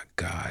 oh my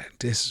God,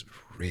 this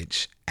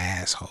rich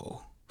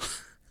asshole.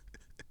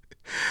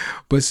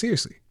 But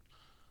seriously,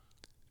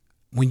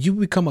 when you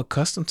become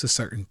accustomed to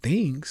certain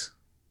things,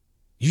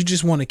 you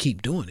just want to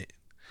keep doing it.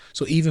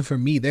 So even for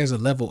me, there's a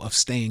level of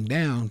staying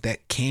down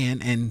that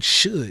can and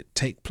should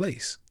take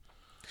place.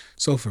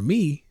 So for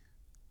me,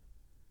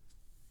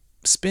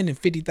 spending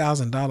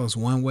 $50,000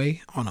 one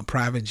way on a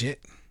private jet,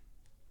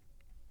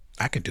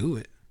 I could do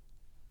it.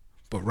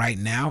 But right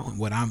now,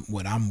 what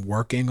I'm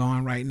working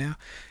on right now,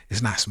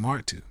 it's not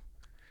smart to.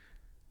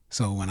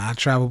 So when I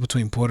travel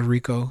between Puerto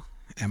Rico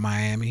and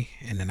Miami,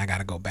 and then I got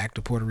to go back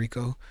to Puerto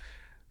Rico,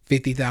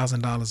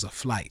 $50,000 a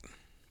flight.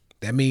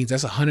 That means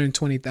that's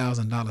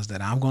 $120,000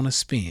 that I'm going to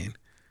spend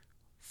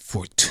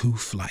for 2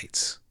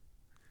 flights.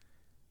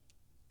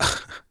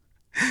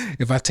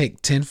 If I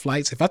take 10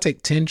 flights, if I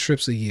take 10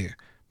 trips a year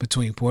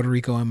between Puerto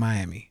Rico and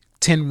Miami,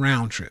 10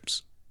 round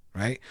trips,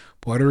 right?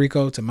 Puerto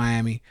Rico to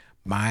Miami,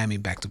 Miami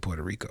back to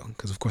Puerto Rico.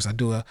 Because of course I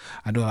do a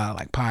lot of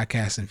like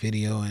podcasts and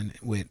video and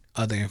with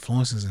other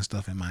influencers and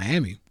stuff in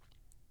Miami.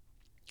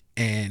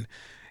 And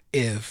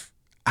if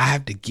I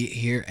have to get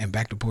here and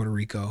back to Puerto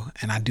Rico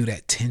and I do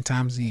that 10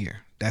 times a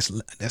year, that's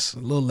a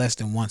little less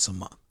than once a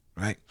month,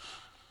 right?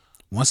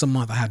 Once a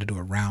month I have to do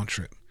a round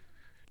trip.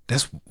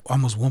 That's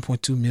almost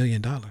 $1.2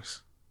 million.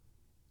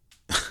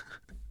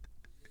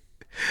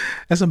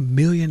 That's $1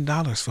 million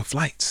for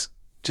flights,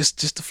 just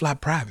to fly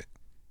private.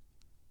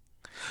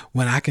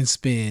 When I can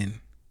spend,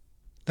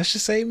 let's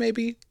just say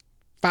maybe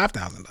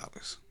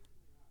 $5,000.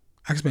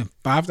 I can spend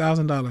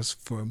 $5,000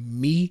 for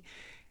me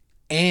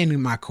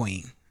and my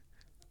queen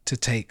to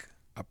take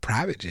a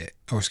private jet,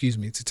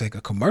 to take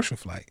a commercial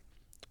flight,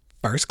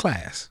 first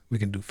class. We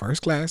can do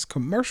first class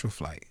commercial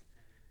flight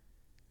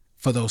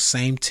for those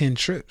same 10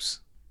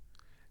 trips.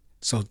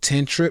 So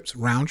 10 trips,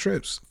 round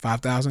trips,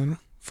 $5,000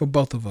 for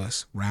both of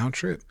us, round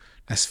trip.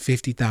 That's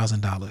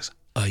 $50,000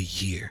 a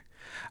year.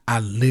 I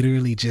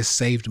literally just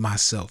saved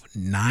myself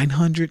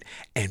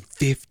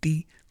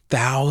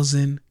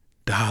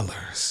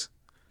 $950,000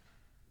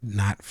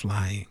 not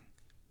flying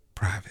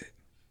private.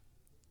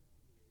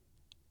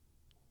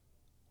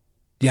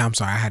 Yeah, I'm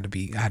sorry. I had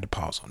to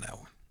pause on that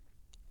one.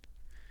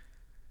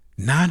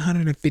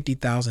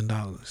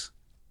 $950,000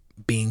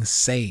 being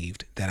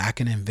saved that I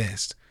can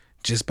invest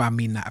just by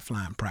me not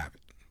flying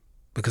private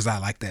because I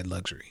like that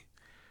luxury,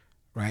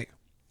 right?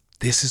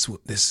 This is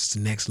the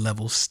next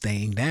level,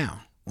 staying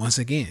down. Once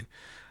again,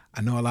 I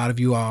know a lot of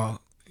you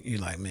all, you're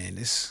like, man,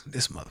 this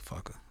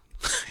motherfucker.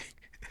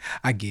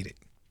 I get it.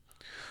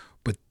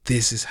 But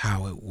this is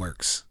how it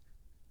works.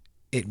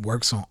 It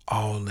works on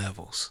all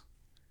levels.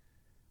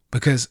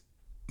 Because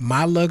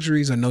my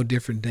luxuries are no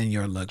different than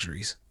your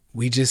luxuries.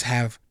 We just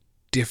have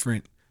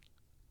different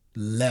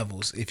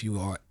levels, if you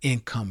are,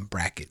 income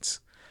brackets.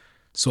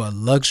 So a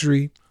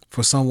luxury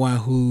for someone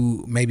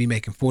who may be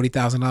making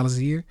 $40,000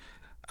 a year,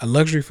 a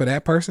luxury for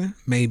that person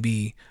may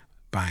be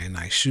buying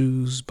nice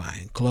shoes,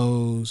 buying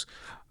clothes,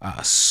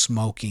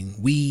 smoking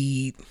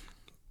weed,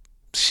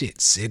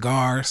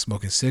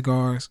 smoking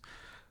cigars,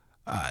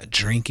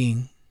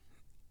 drinking,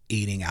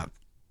 eating out,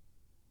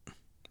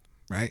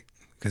 right?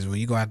 Because when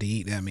you go out to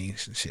eat, that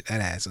means shit, that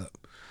adds up.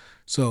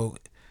 So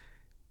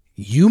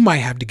you might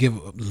have to give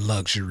up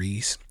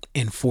luxuries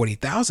in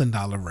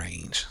 $40,000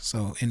 range.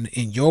 So in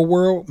your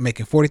world,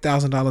 making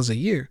 $40,000 a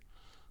year,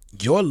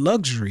 your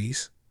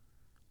luxuries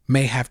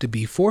may have to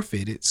be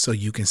forfeited so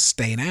you can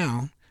stay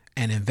down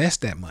and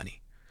invest that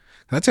money.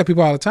 I tell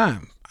people all the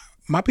time,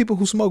 my people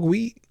who smoke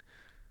weed,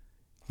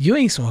 you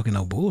ain't smoking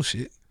no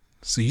bullshit.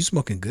 So you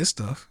smoking good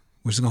stuff,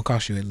 which is going to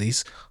cost you at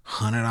least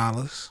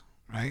 $100,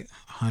 right?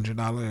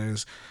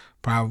 $100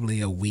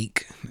 probably a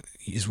week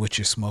is what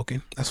you're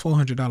smoking. That's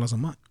 $400 a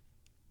month.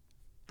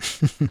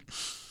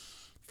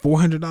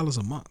 $400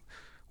 a month,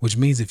 which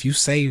means if you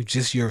save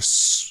just your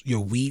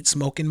weed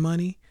smoking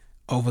money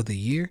over the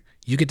year,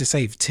 you get to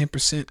save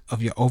 10%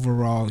 of your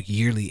overall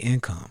yearly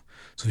income.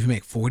 So if you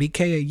make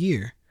 $40K a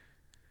year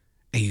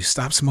and you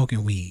stop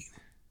smoking weed,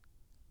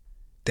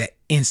 that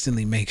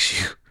instantly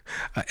makes you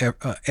an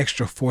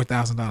extra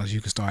 $4,000 you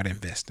can start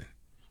investing.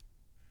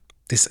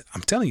 This,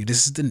 I'm telling you,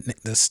 this is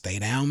the stay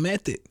down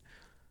method.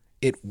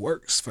 It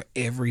works for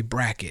every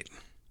bracket.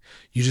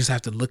 You just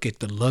have to look at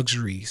the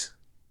luxuries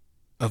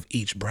of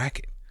each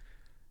bracket.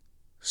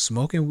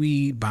 Smoking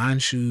weed, buying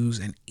shoes,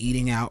 and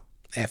eating out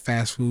at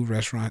fast food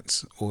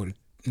restaurants, or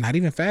not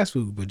even fast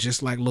food, but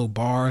just like little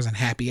bars and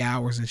happy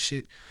hours and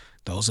shit.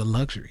 Those are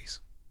luxuries.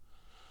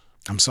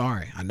 I'm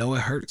sorry. I know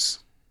it hurts.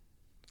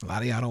 A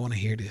lot of y'all don't want to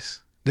hear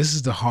this. This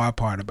is the hard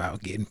part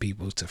about getting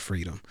people to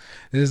freedom.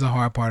 This is the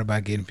hard part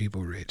about getting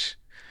people rich.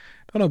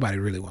 Don't nobody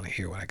really want to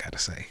hear what I got to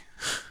say.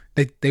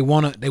 They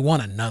want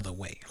another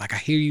way. Like, I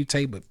hear you,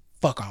 Tay, but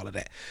Fuck all of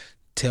that.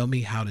 Tell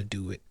me how to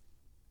do it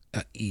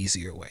an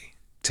easier way.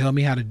 Tell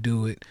me how to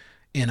do it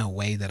in a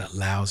way that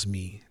allows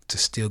me to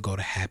still go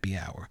to happy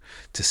hour,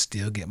 to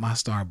still get my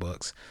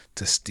Starbucks,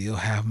 to still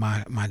have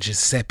my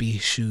Giuseppe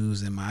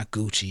shoes and my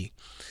Gucci.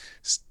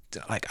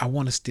 Like, I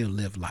want to still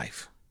live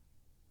life,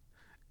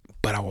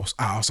 but I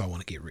also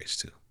want to get rich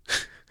too.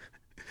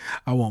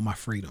 I want my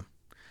freedom.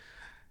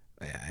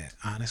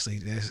 Honestly,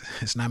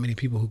 there's not many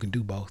people who can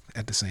do both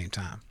at the same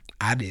time.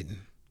 I didn't.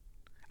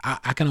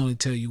 I can only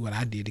tell you what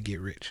I did to get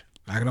rich.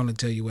 I can only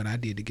tell you what I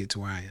did to get to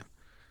where I am.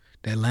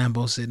 That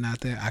Lambo sitting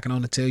out there, I can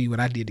only tell you what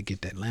I did to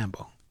get that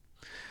Lambo.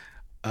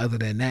 Other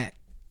than that,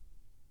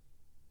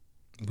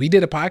 we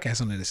did a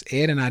podcast on this.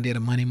 Ed and I did a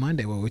Money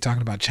Monday where we're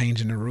talking about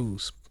changing the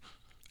rules.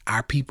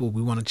 Our people,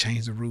 we want to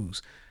change the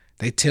rules.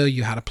 They tell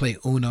you how to play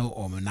Uno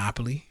or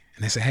Monopoly,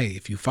 and they say, hey,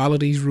 if you follow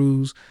these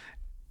rules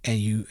and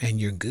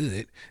you're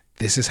good,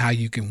 this is how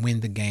you can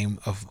win the game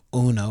of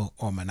Uno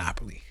or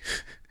Monopoly.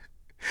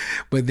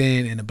 But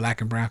then in the black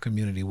and brown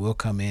community, we'll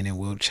come in and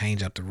we'll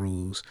change up the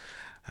rules.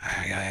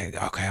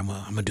 Okay, I'm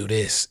gonna do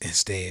this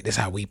instead. This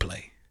is how we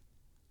play,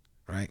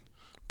 right?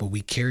 But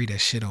we carry that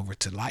shit over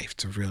to life,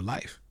 to real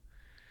life.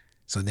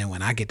 So then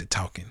when I get to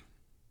talking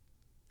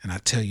and I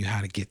tell you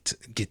how to get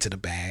to the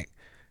bag,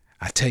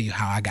 I tell you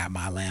how I got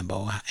my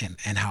Lambo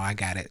and how I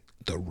got it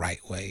the right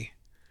way.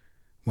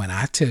 When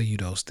I tell you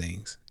those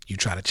things, you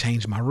try to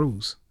change my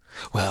rules.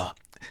 Well,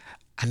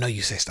 I know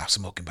you say stop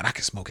smoking, but I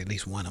can smoke at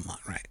least one a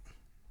month, right?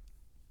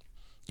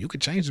 You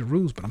could change the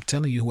rules, but I'm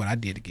telling you what I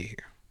did to get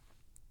here.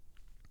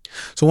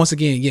 So once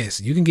again,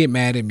 yes, you can get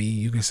mad at me.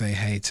 You can say,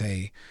 hey,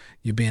 Tay,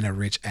 you're being a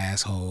rich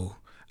asshole.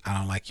 I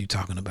don't like you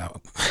talking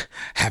about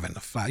having to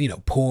fly,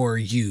 poor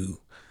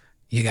you.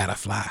 You got to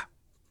fly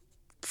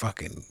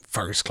fucking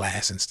first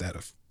class instead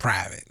of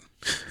private.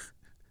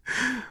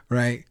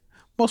 Right?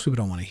 Most people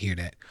don't want to hear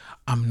that.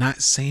 I'm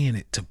not saying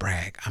it to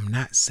brag. I'm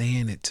not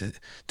saying it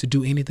to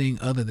do anything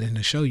other than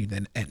to show you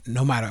that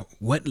no matter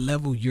what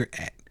level you're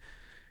at,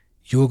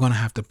 you're going to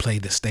have to play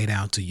the stay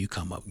down till you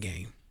come up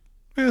game.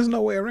 There's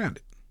no way around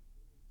it.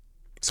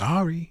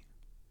 Sorry.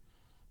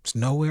 There's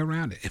no way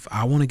around it. If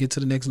I want to get to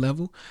the next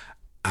level,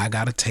 I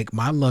got to take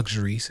my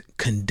luxuries,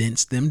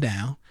 condense them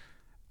down,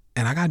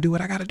 and I got to do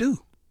what I got to do.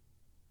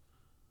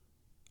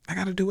 I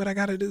got to do what I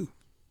got to do.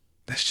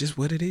 That's just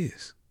what it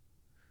is.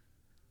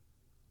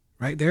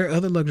 Right? There are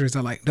other luxuries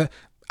I like.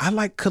 I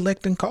like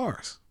collecting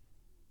cars.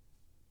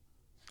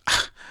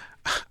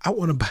 I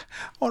want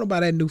to buy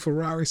that new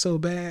Ferrari so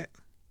bad.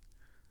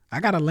 I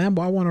got a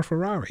Lambo. I want a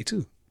Ferrari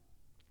too.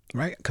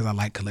 Right? Because I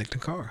like collecting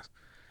cars.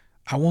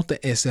 I want the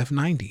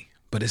SF90,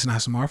 but it's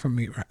not smart for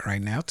me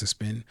right now to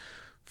spend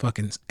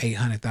fucking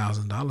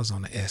 $800,000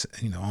 on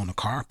the on a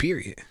car,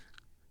 period.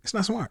 It's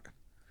not smart.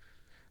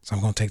 So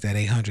I'm going to take that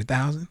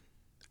 $800,000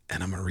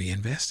 and I'm going to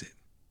reinvest it.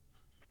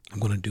 I'm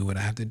going to do what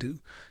I have to do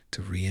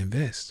to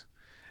reinvest.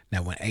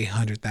 Now, when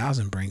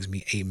 $800,000 brings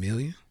me $8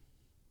 million,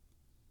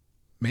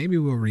 maybe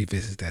we'll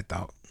revisit that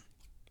thought,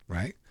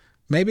 right?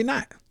 Maybe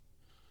not.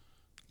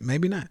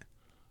 Maybe not.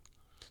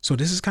 So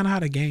this is kind of how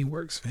the game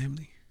works,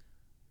 family.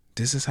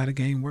 This is how the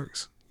game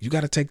works. You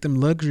got to take them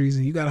luxuries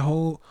and you got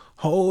to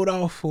hold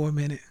off for a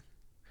minute.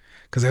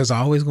 Because there's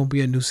always going to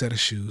be a new set of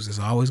shoes. There's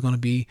always going to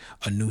be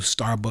a new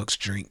Starbucks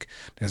drink.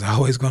 There's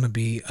always going to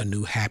be a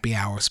new happy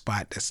hour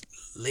spot that's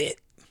lit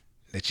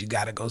that you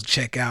got to go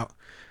check out.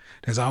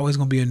 There's always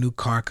going to be a new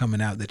car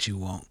coming out that you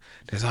want.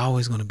 There's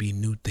always going to be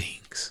new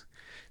things.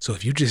 So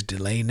if you just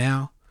delay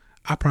now,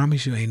 I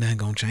promise you ain't nothing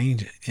going to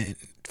change in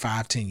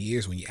 5-10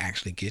 years when you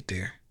actually get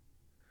there.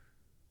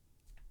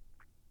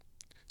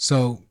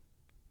 So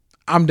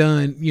I'm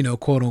done,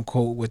 quote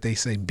unquote, what they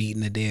say,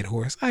 beating a dead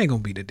horse. I ain't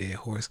going to beat a dead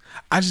horse.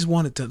 I just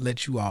wanted to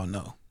let you all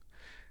know,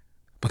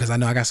 because I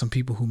know I got some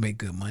people who make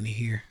good money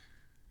here.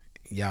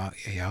 Y'all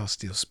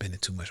still spending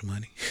too much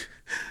money.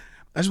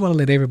 I just want to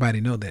let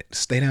everybody know that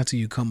stay down till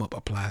you come up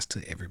applies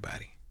to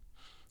everybody.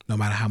 No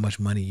matter how much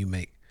money you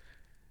make,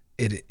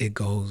 it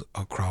goes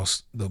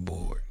across the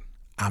board.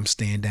 I'm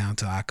staying down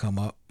till I come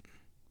up,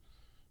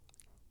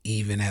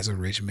 even as a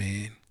rich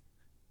man,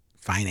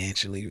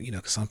 financially,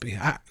 cause some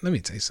people, let me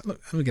tell you something.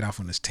 Let me get off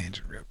on this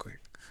tangent real quick.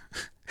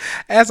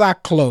 As I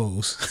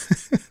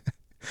close,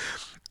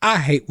 I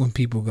hate when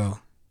people go,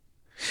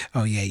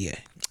 oh yeah,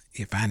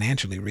 you're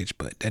financially rich,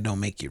 but that don't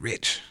make you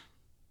rich.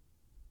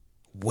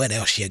 What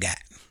else you got?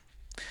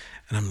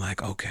 And I'm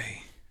like,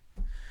 okay.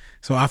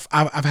 So I've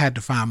had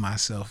to find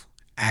myself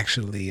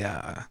actually,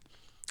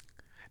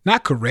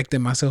 not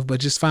correcting myself, but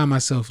just find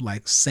myself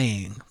like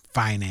saying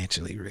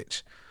financially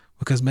rich,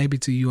 because maybe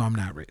to you, I'm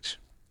not rich.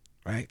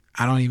 Right?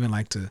 I don't even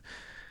like to,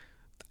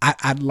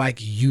 I'd like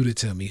you to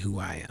tell me who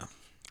I am.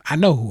 I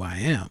know who I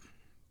am,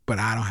 but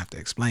I don't have to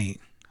explain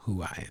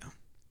who I am,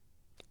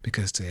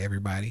 because to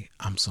everybody,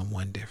 I'm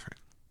someone different.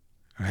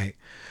 Right?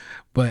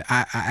 But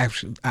I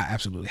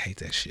absolutely hate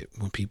that shit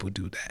when people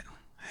do that.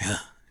 Yeah.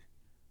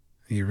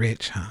 You're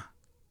rich, huh?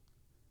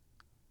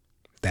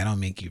 That don't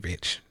make you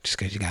rich just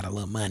because you got a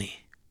little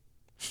money.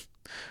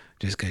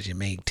 Just because you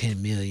make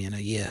 $10 million a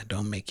year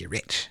don't make you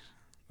rich.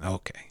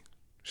 Okay.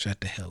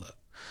 Shut the hell up.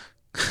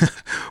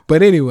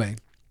 But anyway,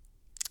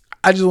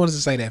 I just wanted to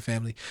say that,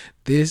 family.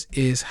 This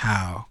is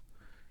how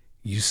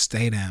you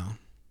stay down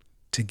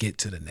to get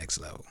to the next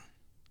level.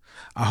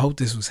 I hope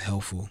this was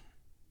helpful,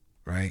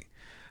 right?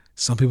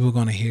 Some people are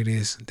going to hear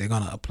this. They're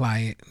going to apply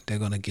it. They're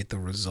going to get the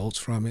results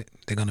from it.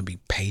 They're going to be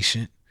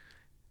patient.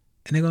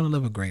 And they're going to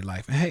live a great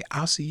life. And hey,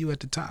 I'll see you at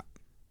the top.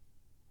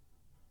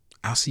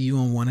 I'll see you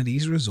on one of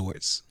these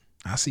resorts.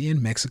 I'll see you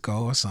in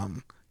Mexico or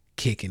something,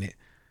 kicking it,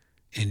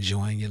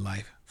 enjoying your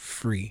life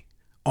free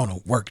on a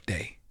work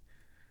day,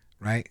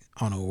 right?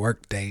 On a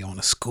work day, on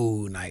a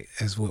school night,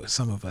 as what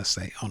some of us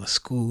say, on a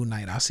school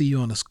night. I'll see you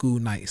on a school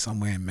night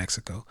somewhere in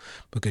Mexico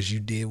because you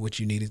did what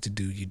you needed to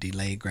do. You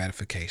delayed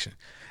gratification,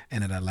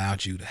 and it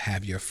allowed you to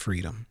have your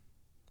freedom.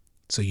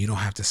 So you don't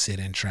have to sit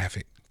in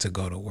traffic to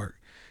go to work.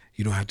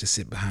 You don't have to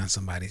sit behind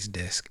somebody's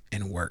desk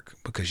and work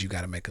because you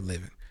got to make a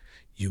living.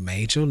 You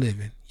made your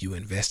living, you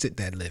invested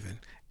that living,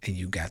 and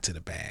you got to the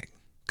bag.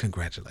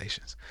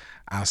 Congratulations.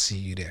 I'll see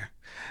you there.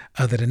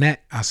 Other than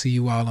that, I'll see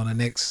you all on the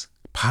next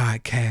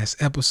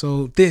podcast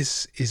episode.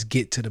 This is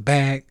Get to the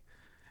Bag.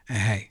 And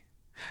hey,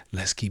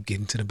 let's keep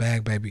getting to the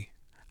bag, baby.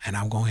 And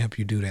I'm going to help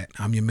you do that.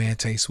 I'm your man,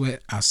 Tay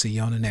Sweat. I'll see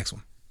you on the next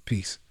one.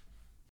 Peace.